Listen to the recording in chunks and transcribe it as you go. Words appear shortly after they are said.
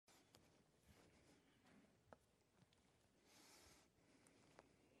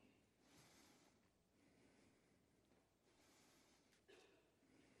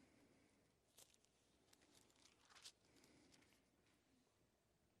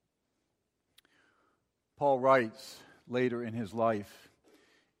Paul writes later in his life,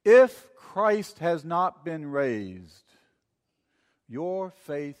 if Christ has not been raised, your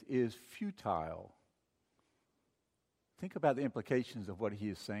faith is futile. Think about the implications of what he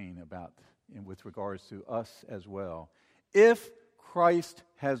is saying about and with regards to us as well. If Christ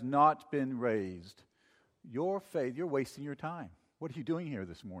has not been raised, your faith, you're wasting your time. What are you doing here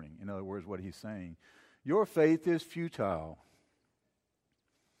this morning? In other words, what he's saying. Your faith is futile.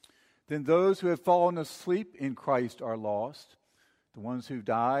 Then those who have fallen asleep in Christ are lost. The ones who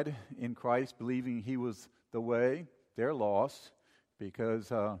died in Christ, believing he was the way, they're lost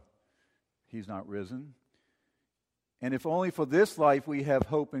because he's not risen. And if only for this life we have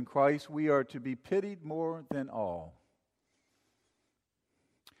hope in Christ, we are to be pitied more than all.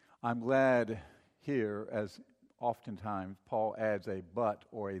 I'm glad here, as oftentimes Paul adds a but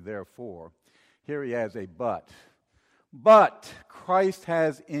or a therefore. Here he adds a but. But Christ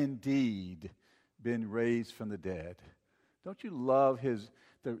has indeed been raised from the dead. Don't you love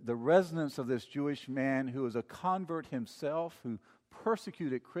the resonance of this Jewish man who was a convert himself, who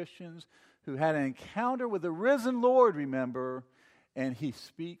persecuted Christians, who had an encounter with the risen Lord, remember, and he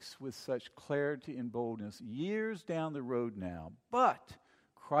speaks with such clarity and boldness years down the road now. But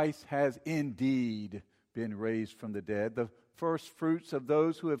Christ has indeed been raised from the dead, the first fruits of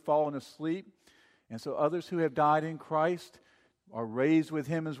those who have fallen asleep. And so others who have died in Christ are raised with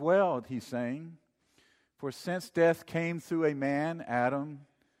him as well, he's saying. For since death came through a man, Adam,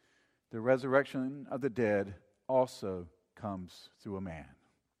 the resurrection of the dead also comes through a man.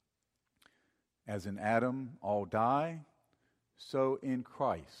 As in Adam all die, so in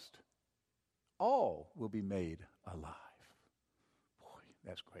Christ all will be made alive. Boy,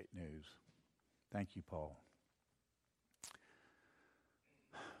 that's great news. Thank you, Paul.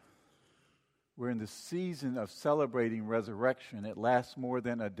 We're in the season of celebrating resurrection. It lasts more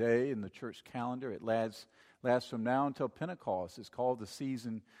than a day in the church calendar. It lasts from now until Pentecost. It's called the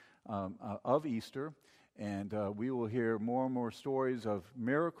season of Easter. And we will hear more and more stories of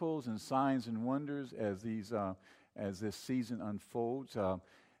miracles and signs and wonders as this season unfolds.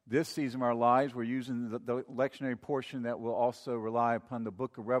 This season of our lives, we're using the lectionary portion that will also rely upon the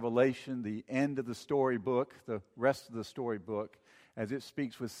book of Revelation, the end of the storybook, the rest of the storybook, as it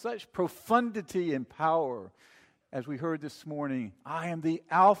speaks with such profundity and power. As we heard this morning, I am the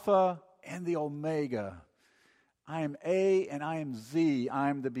Alpha and the Omega. I am A and I am Z. I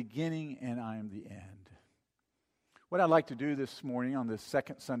am the beginning and I am the end. What I'd like to do this morning on this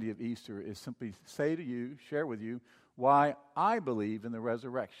second Sunday of Easter is simply say to you, share with you, why I believe in the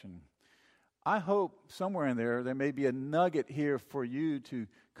resurrection. I hope somewhere in there may be a nugget here for you to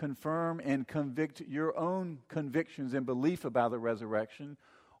confirm and convict your own convictions and belief about the resurrection,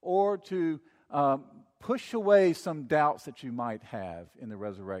 or to push away some doubts that you might have in the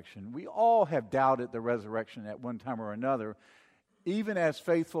resurrection. We all have doubted the resurrection at one time or another, even as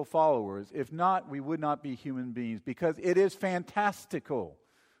faithful followers. If not, we would not be human beings, because it is fantastical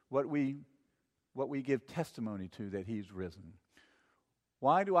what we give testimony to, that he's risen.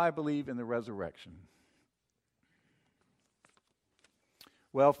 Why do I believe in the resurrection?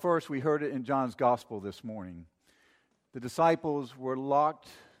 Well, first, we heard it in John's gospel this morning. The disciples were locked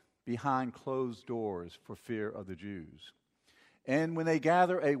behind closed doors for fear of the Jews. And when they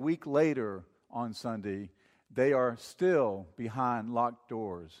gather a week later on Sunday, they are still behind locked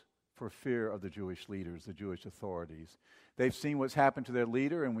doors for fear of the Jewish leaders, the Jewish authorities. They've seen what's happened to their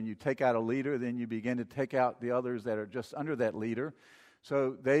leader, and when you take out a leader, then you begin to take out the others that are just under that leader.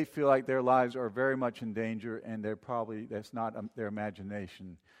 So they feel like their lives are very much in danger, and that's not their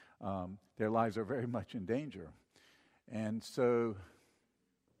imagination. Their lives are very much in danger. And so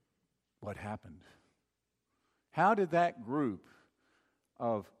what happened? How did that group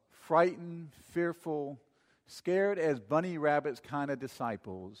of frightened, fearful, scared as bunny rabbits kind of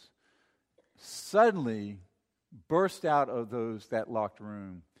disciples suddenly burst out of that locked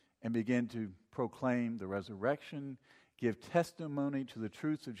room and begin to proclaim the resurrection, give testimony to the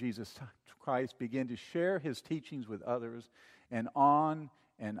truths of Jesus Christ, begin to share his teachings with others, and on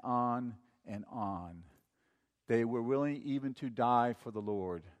and on and on. They were willing even to die for the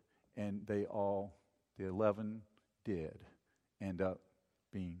Lord, and the 11 did end up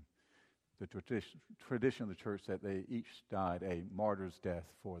being the tradition of the church that they each died a martyr's death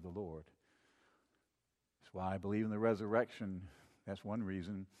for the Lord. That's why I believe in the resurrection. That's one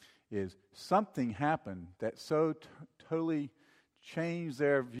reason, is something happened that so totally changed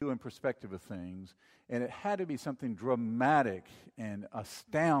their view and perspective of things, and it had to be something dramatic and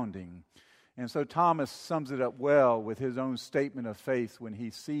astounding. And so Thomas sums it up well with his own statement of faith when he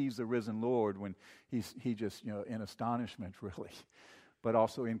sees the risen Lord, when he just, in astonishment really, but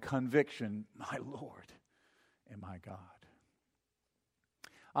also in conviction, my Lord, and my God.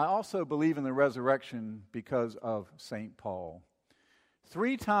 I also believe in the resurrection because of St. Paul.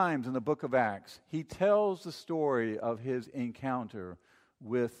 3 times in the book of Acts, he tells the story of his encounter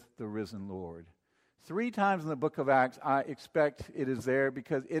with the risen Lord. 3 times in the book of Acts, I expect it is there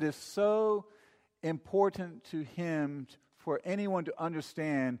because it is so important to him for anyone to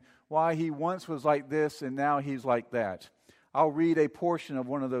understand why he once was like this and now he's like that. I'll read a portion of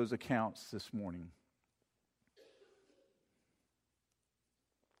one of those accounts this morning.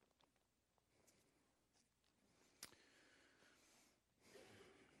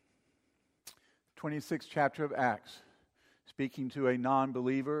 The 26th chapter of Acts, speaking to a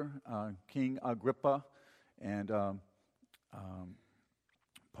non-believer, King Agrippa, and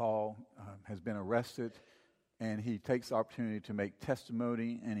Paul has been arrested, and he takes the opportunity to make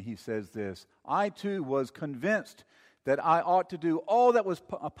testimony, and he says this: I too was convinced that I ought to do all that was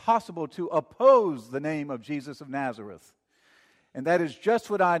possible to oppose the name of Jesus of Nazareth. And that is just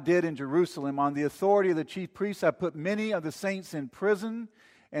what I did in Jerusalem. On the authority of the chief priests, I put many of the saints in prison,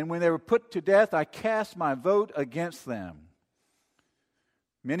 and when they were put to death, I cast my vote against them.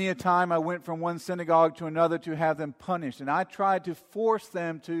 Many a time I went from one synagogue to another to have them punished, and I tried to force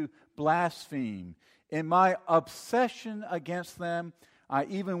them to blaspheme. In my obsession against them, I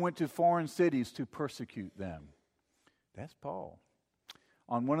even went to foreign cities to persecute them. That's Paul.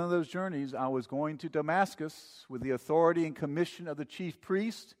 On one of those journeys, I was going to Damascus with the authority and commission of the chief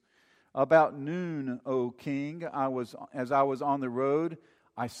priest. About noon, O king, as I was on the road,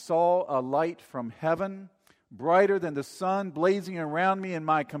 I saw a light from heaven, brighter than the sun, blazing around me and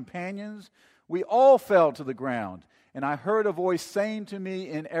my companions. We all fell to the ground, and I heard a voice saying to me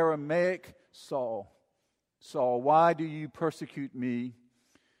in Aramaic, Saul, Saul, why do you persecute me?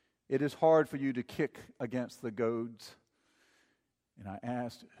 It is hard for you to kick against the goads. And I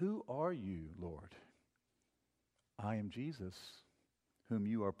asked, who are you, Lord? I am Jesus, whom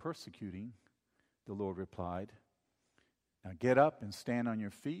you are persecuting, the Lord replied. Now get up and stand on your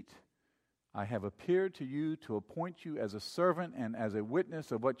feet. I have appeared to you to appoint you as a servant and as a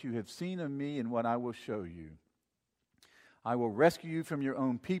witness of what you have seen of me and what I will show you. I will rescue you from your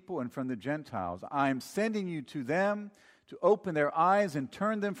own people and from the Gentiles. I am sending you to them to open their eyes and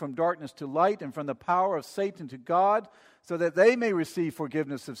turn them from darkness to light and from the power of Satan to God, so that they may receive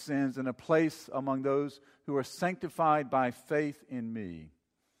forgiveness of sins and a place among those who are sanctified by faith in me.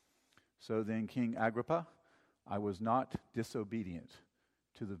 So then, King Agrippa, I was not disobedient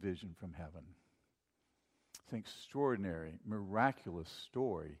to the vision from heaven. It's an extraordinary, miraculous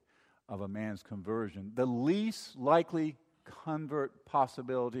story of a man's conversion. The least likely convert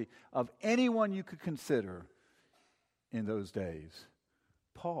possibility of anyone you could consider in those days.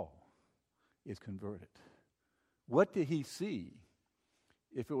 Paul is converted. What did he see?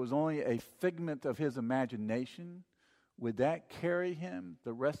 If it was only a figment of his imagination, would that carry him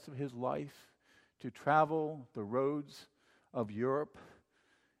the rest of his life to travel the roads of Europe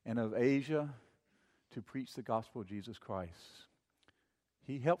and of Asia to preach the gospel of Jesus Christ?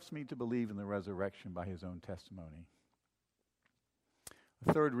 He helps me to believe in the resurrection by his own testimony.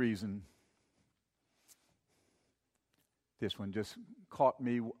 The third reason, this one just caught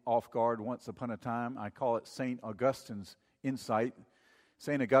me off guard once upon a time. I call it St. Augustine's insight.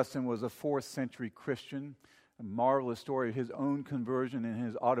 St. Augustine was a 4th century Christian. A marvelous story of his own conversion in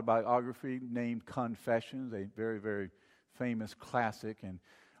his autobiography named Confessions, a very, very famous classic. And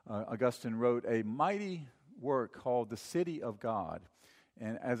Augustine wrote a mighty work called The City of God.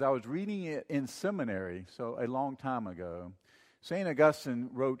 And as I was reading it in seminary, so a long time ago, St. Augustine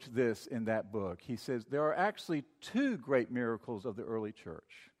wrote this in that book. He says, there are actually 2 great miracles of the early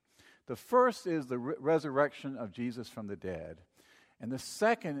church. The first is the resurrection of Jesus from the dead. And the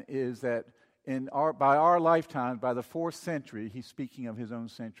second is that by our lifetime, by the 4th century, he's speaking of his own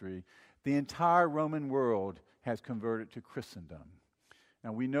century, the entire Roman world has converted to Christendom.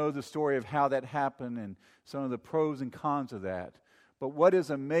 Now, we know the story of how that happened and some of the pros and cons of that. But what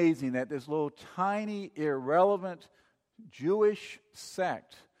is amazing, that this little tiny, irrelevant Jewish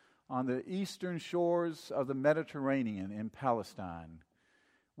sect on the eastern shores of the Mediterranean in Palestine,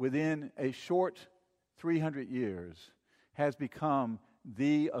 within a short 300 years, has become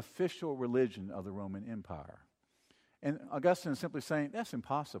the official religion of the Roman Empire. And Augustine is simply saying, that's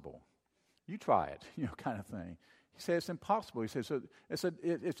impossible. You try it, kind of thing. He says it's impossible. He says, so it's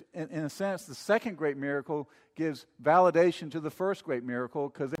in a sense, the second great miracle gives validation to the first great miracle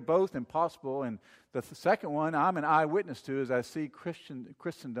because they're both impossible. And the second one I'm an eyewitness to as I see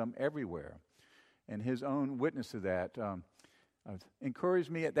Christendom everywhere. And his own witness to that encouraged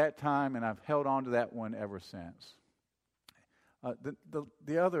me at that time, and I've held on to that one ever since.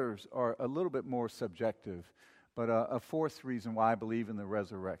 The others are a little bit more subjective. But a fourth reason why I believe in the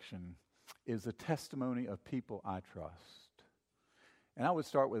resurrection is the testimony of people I trust. And I would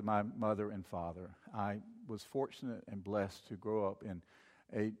start with my mother and father. I was fortunate and blessed to grow up in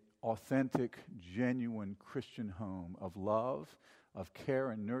an authentic, genuine Christian home of love, of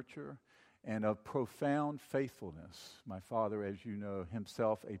care and nurture, and of profound faithfulness. My father, as you know,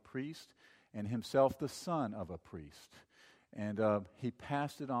 himself a priest, and himself the son of a priest. And he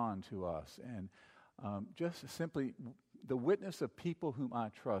passed it on to us. And just simply the witness of people whom I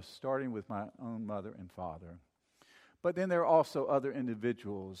trust, starting with my own mother and father. But then there are also other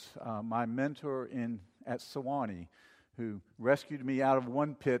individuals. My mentor at Sewanee, who rescued me out of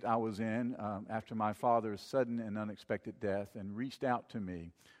one pit I was in after my father's sudden and unexpected death and reached out to me.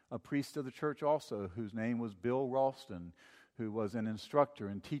 A priest of the church also, whose name was Bill Ralston, who was an instructor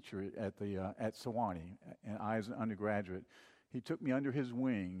and teacher at Sewanee, and I as an undergraduate. He took me under his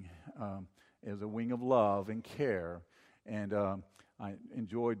wing as a wing of love and care, and I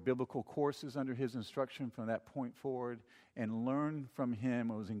enjoyed biblical courses under his instruction from that point forward and learned from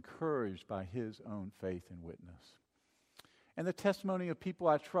him and was encouraged by his own faith and witness. And the testimony of people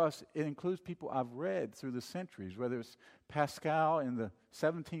I trust, it includes people I've read through the centuries, whether it's Pascal in the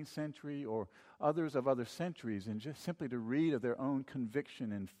 17th century or others of other centuries, and just simply to read of their own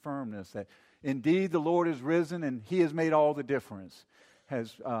conviction and firmness that indeed the Lord is risen and he has made all the difference,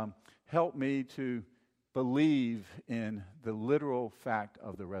 has helped me to believe in the literal fact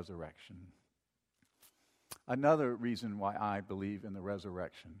of the resurrection. Another reason why I believe in the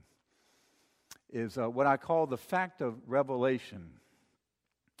resurrection is what I call the fact of revelation.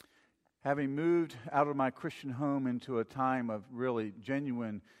 Having moved out of my Christian home into a time of really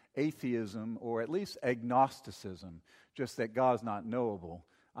genuine atheism, or at least agnosticism, just that God's not knowable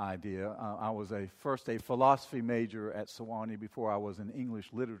idea. I was first a philosophy major at Sewanee before I was an English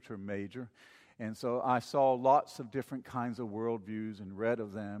literature major. And so I saw lots of different kinds of worldviews and read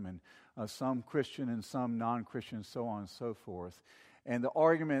of them, and some Christian and some non-Christian, so on and so forth. And the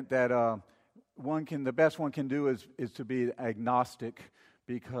argument that the best one can do is to be agnostic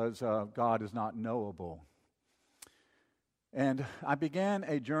because God is not knowable. And I began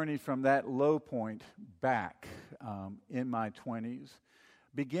a journey from that low point back in my 20s,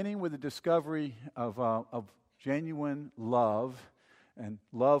 beginning with the discovery of genuine love, and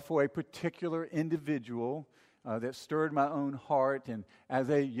love for a particular individual that stirred my own heart. And as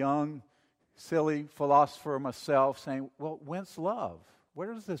a young, silly philosopher myself, saying, well, whence love?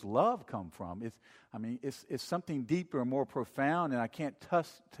 Where does this love come from? It's something deeper and more profound, and I can't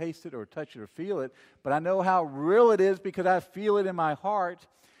taste it or touch it or feel it, but I know how real it is because I feel it in my heart.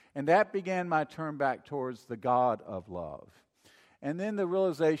 And that began my turn back towards the God of love. And then the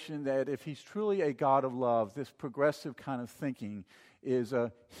realization that if he's truly a God of love, this progressive kind of thinking is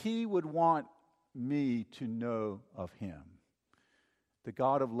he would want me to know of him. The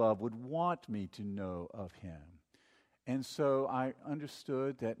God of love would want me to know of him. And so I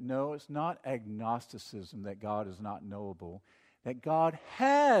understood that no, it's not agnosticism that God is not knowable, that God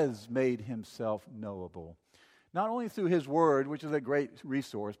has made himself knowable. Not only through his word, which is a great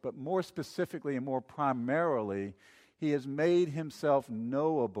resource, but more specifically and more primarily, he has made himself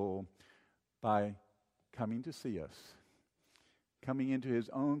knowable by coming to see us, coming into his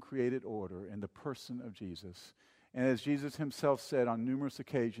own created order in the person of Jesus. And as Jesus himself said on numerous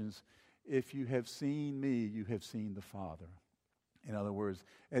occasions, if you have seen me, you have seen the Father. In other words,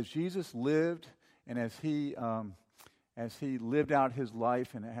 as Jesus lived and as he lived out his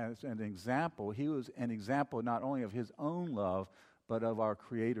life and as an example, he was an example not only of his own love, but of our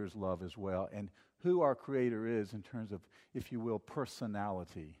Creator's love as well, and who our Creator is in terms of, if you will,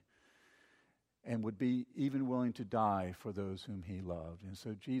 personality, and would be even willing to die for those whom he loved. And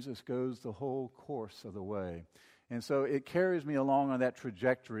so Jesus goes the whole course of the way. And so it carries me along on that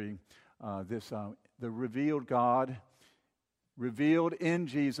trajectory, the revealed God, revealed in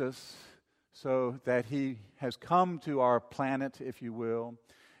Jesus, so that he has come to our planet, if you will,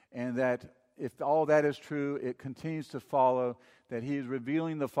 and that if all that is true, it continues to follow that he is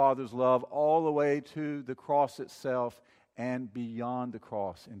revealing the Father's love all the way to the cross itself and beyond the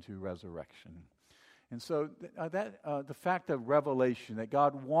cross into resurrection. And so the fact of revelation, that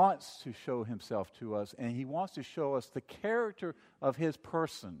God wants to show himself to us, and he wants to show us the character of his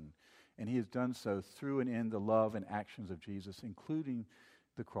person, and he has done so through and in the love and actions of Jesus, including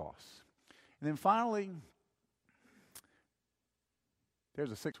the cross. And then finally,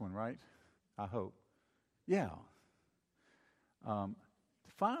 there's a sixth one, right? I hope. Yeah.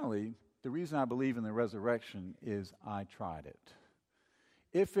 Finally, the reason I believe in the resurrection is I tried it.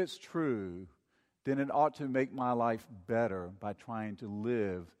 If it's true, then it ought to make my life better by trying to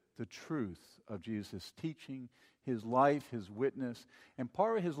live the truth of Jesus' teaching, his life, his witness. And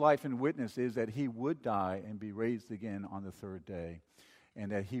part of his life and witness is that he would die and be raised again on the third day,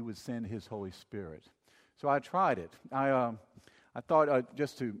 and that he would send his Holy Spirit. So I tried it. I thought,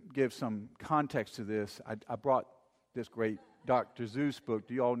 just to give some context to this, I brought this great Dr. Seuss book.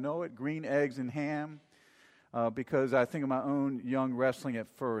 Do you all know it? Green Eggs and Ham. Because I think of my own young wrestling at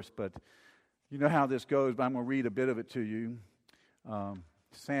first, but you know how this goes, but I'm going to read a bit of it to you.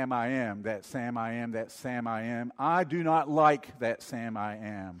 Sam I am, that Sam I am, that Sam I am. I do not like that Sam I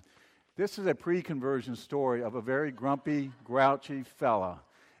am. This is a pre-conversion story of a very grumpy, grouchy fella.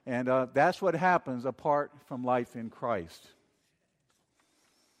 And that's what happens apart from life in Christ.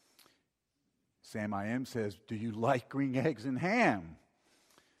 Sam I am says, do you like green eggs and ham?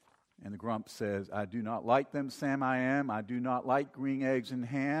 And the grump says, I do not like them, Sam I am. I do not like green eggs and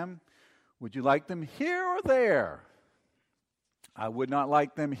ham. Would you like them here or there? I would not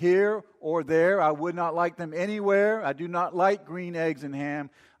like them here or there. I would not like them anywhere. I do not like green eggs and ham.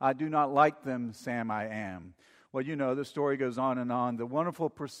 I do not like them, Sam I am. Well, you know, the story goes on and on. The wonderful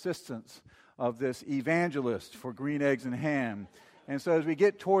persistence of this evangelist for green eggs and ham. And so as we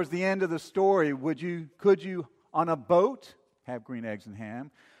get towards the end of the story, could you on a boat have green eggs and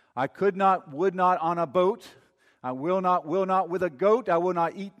ham? I would not on a boat. I will not with a goat. I will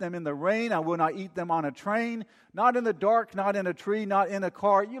not eat them in the rain. I will not eat them on a train. Not in the dark, not in a tree, not in a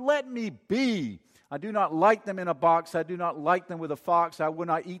car. You let me be. I do not like them in a box. I do not like them with a fox. I will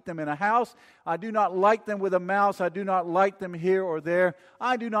not eat them in a house. I do not like them with a mouse. I do not like them here or there.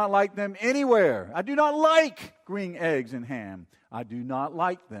 I do not like them anywhere. I do not like green eggs and ham. I do not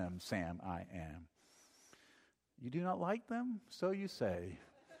like them, Sam I am. You do not like them? So you say.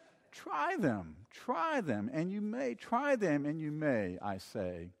 Try them, and you may. Try them, and you may, I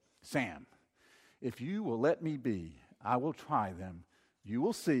say. Sam, if you will let me be, I will try them. You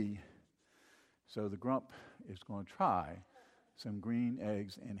will see. So the grump is going to try some green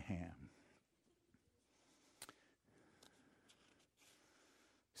eggs and ham.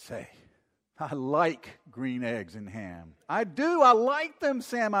 Say, I like green eggs and ham. I do. I like them,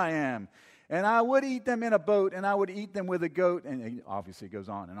 Sam I am. And I would eat them in a boat, and I would eat them with a goat. And obviously it goes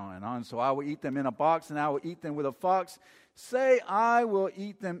on and on and on. So I will eat them in a box, and I will eat them with a fox. Say, I will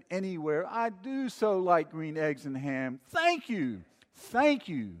eat them anywhere. I do so like green eggs and ham. Thank you,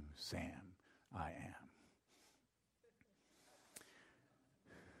 Sam, I am.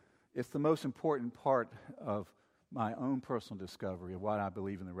 It's the most important part of my own personal discovery of what I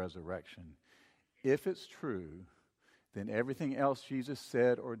believe in the resurrection. If it's true, then everything else Jesus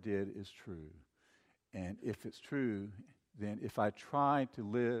said or did is true. And if it's true, then if I try to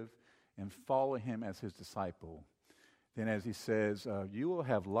live and follow him as his disciple, then as he says, you will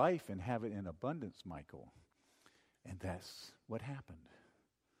have life and have it in abundance, Michael. And that's what happened.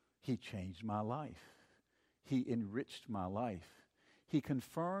 He changed my life. He enriched my life. He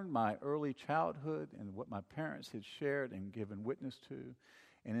confirmed my early childhood and what my parents had shared and given witness to.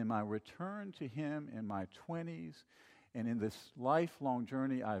 And in my return to him in my 20s, and in this lifelong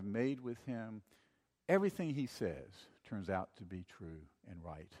journey I've made with him, everything he says turns out to be true and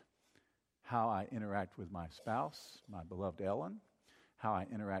right. How I interact with my spouse, my beloved Ellen, how I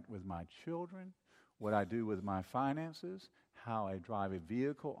interact with my children, what I do with my finances, how I drive a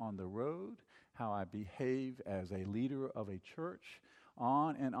vehicle on the road, how I behave as a leader of a church,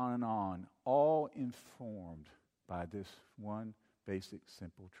 on and on and on, all informed by this one basic,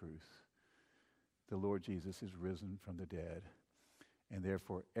 simple truth. The Lord Jesus is risen from the dead, and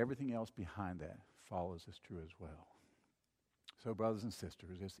therefore everything else behind that follows as true as well. So, brothers and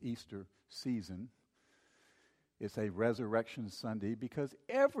sisters, it's Easter season. It's a Resurrection Sunday because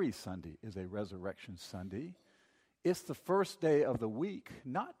every Sunday is a Resurrection Sunday. It's the first day of the week,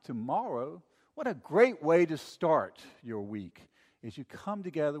 not tomorrow. What a great way to start your week is you come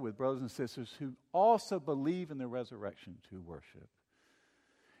together with brothers and sisters who also believe in the resurrection to worship.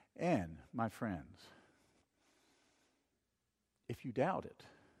 And, my friends, if you doubt it,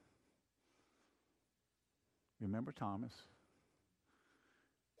 remember Thomas.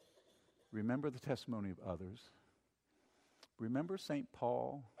 Remember the testimony of others. Remember St.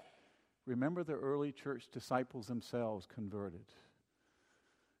 Paul. Remember the early church disciples themselves converted.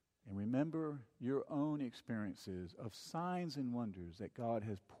 And remember your own experiences of signs and wonders that God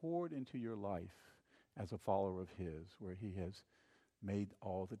has poured into your life as a follower of his, where he has made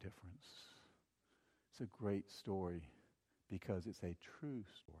all the difference. It's a great story because it's a true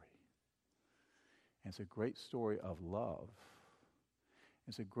story. And it's a great story of love.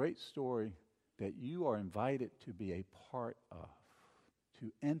 It's a great story that you are invited to be a part of,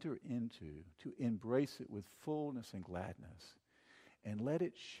 to enter into, to embrace it with fullness and gladness. and let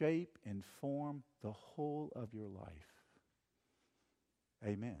it shape and form the whole of your life.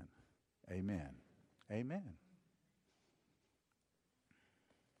 Amen. Amen. Amen.